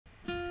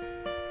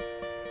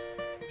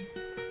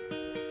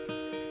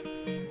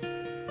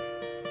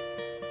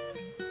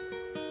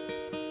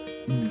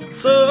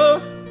So,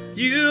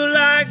 you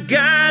like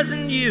guys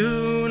in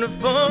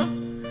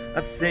uniform?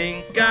 I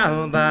think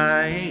I'll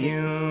buy a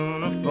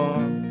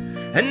uniform.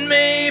 And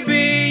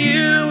maybe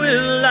you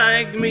will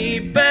like me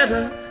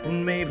better,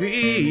 and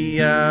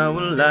maybe I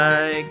will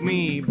like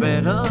me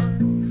better.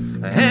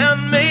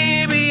 And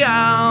maybe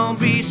I'll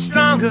be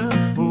stronger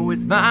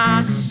with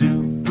my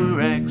super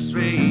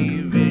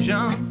X-ray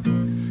vision.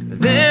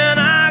 Then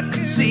I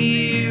could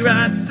see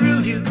right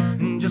through you,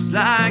 just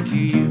like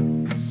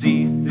you could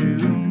see through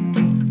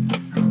me.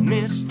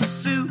 Mr.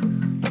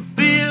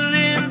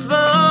 Supervillain's born.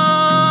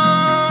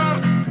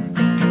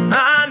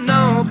 I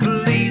know a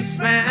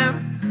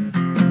policeman.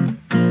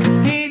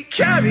 He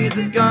carries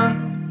a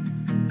gun.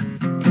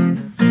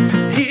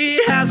 He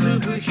has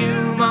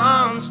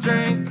superhuman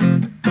strength.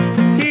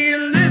 He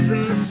lives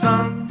in the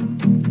sun.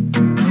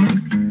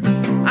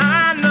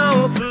 I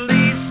know a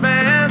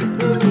policeman.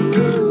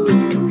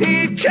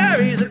 He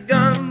carries a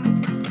gun.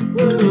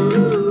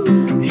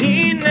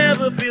 He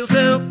never feels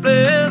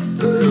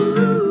helpless.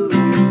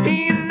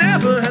 He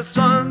never has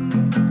fun.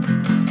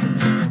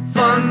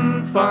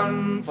 Fun,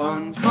 fun,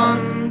 fun,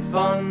 fun,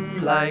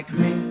 fun, like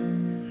me,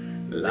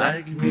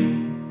 like me,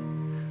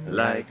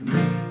 like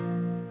me,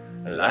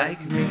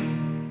 like me,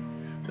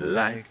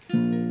 like me.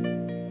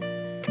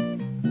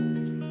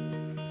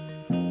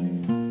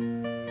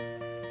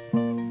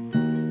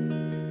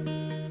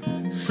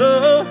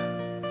 So,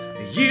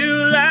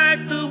 you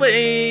like the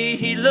way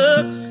he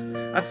looks?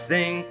 I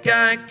think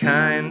I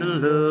kinda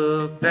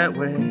look that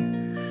way.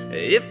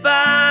 If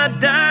I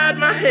dyed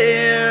my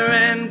hair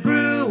and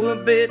grew a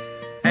bit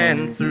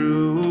and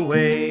threw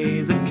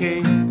away the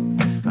cape,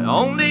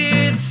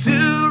 only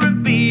to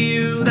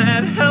reveal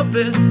that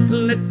helpless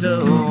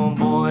little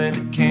boy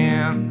that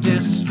can't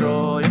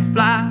destroy a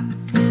fly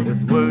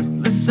with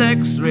worthless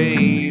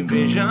X-ray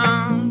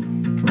vision.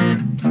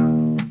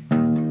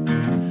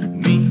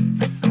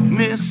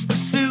 Mr.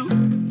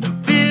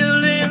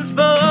 Supervillain's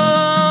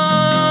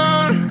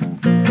born.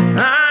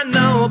 I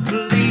know a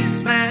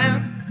policeman.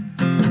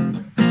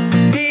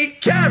 He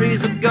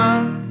carries a gun.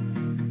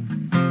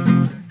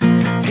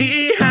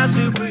 He has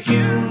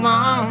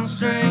superhuman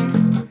strength.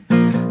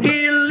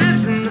 He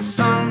lives in the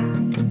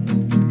sun.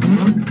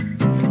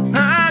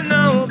 I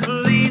know a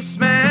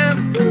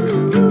policeman.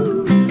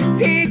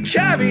 He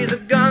carries a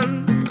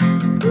gun.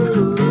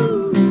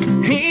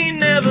 He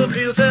never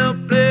feels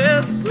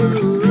helpless.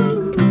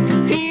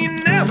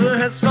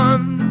 Has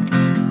fun.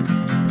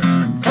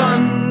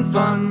 Fun,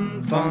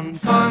 fun, fun,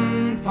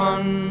 fun,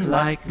 fun,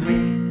 like me,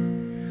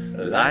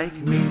 like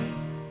me,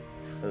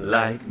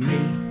 like me,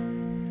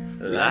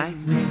 like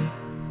me,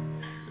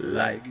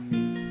 like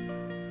me.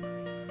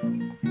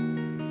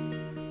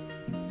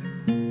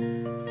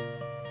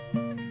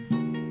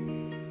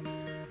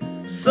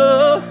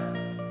 So,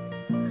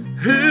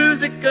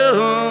 who's it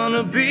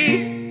gonna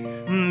be,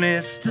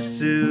 Mr.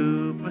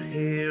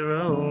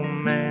 Superhero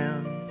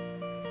Man?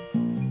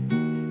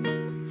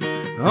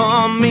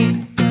 On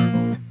me.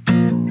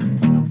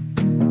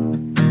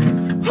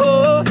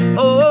 Oh,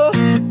 oh,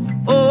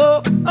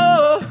 oh,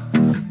 oh,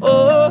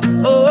 oh,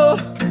 oh,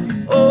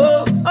 oh,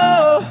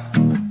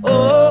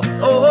 oh,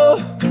 oh,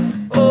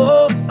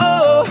 oh,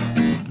 oh,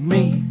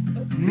 me,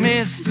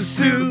 Mr.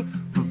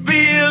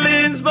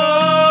 Supervillain's boy.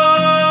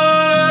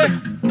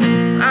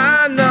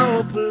 I know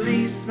a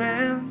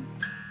policeman.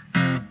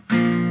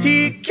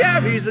 He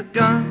carries a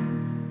gun.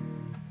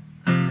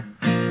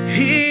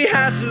 He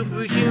has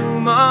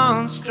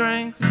superhuman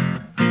strength.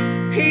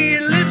 He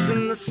lives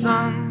in the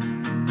sun.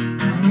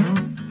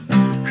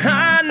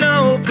 I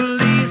know a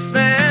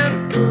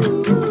policeman.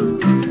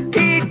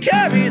 He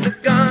carries a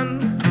gun.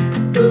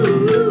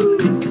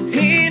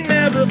 He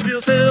never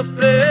feels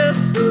helpless.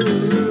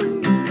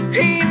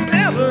 He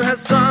never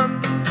has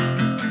fun.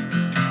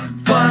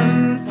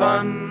 Fun,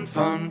 fun,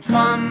 fun,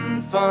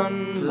 fun,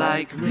 fun,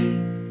 like me,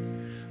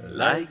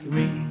 like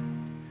me,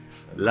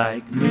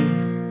 like me,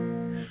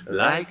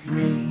 like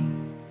me,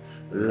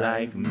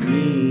 like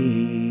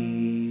me.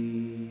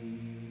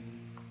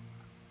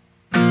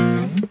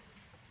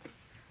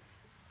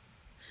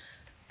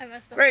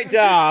 Great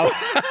job.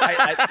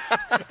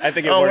 I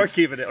think it works. We're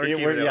keeping it. We're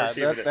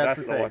keeping it.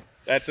 That's the one.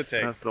 That's the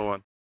take. That's the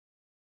one.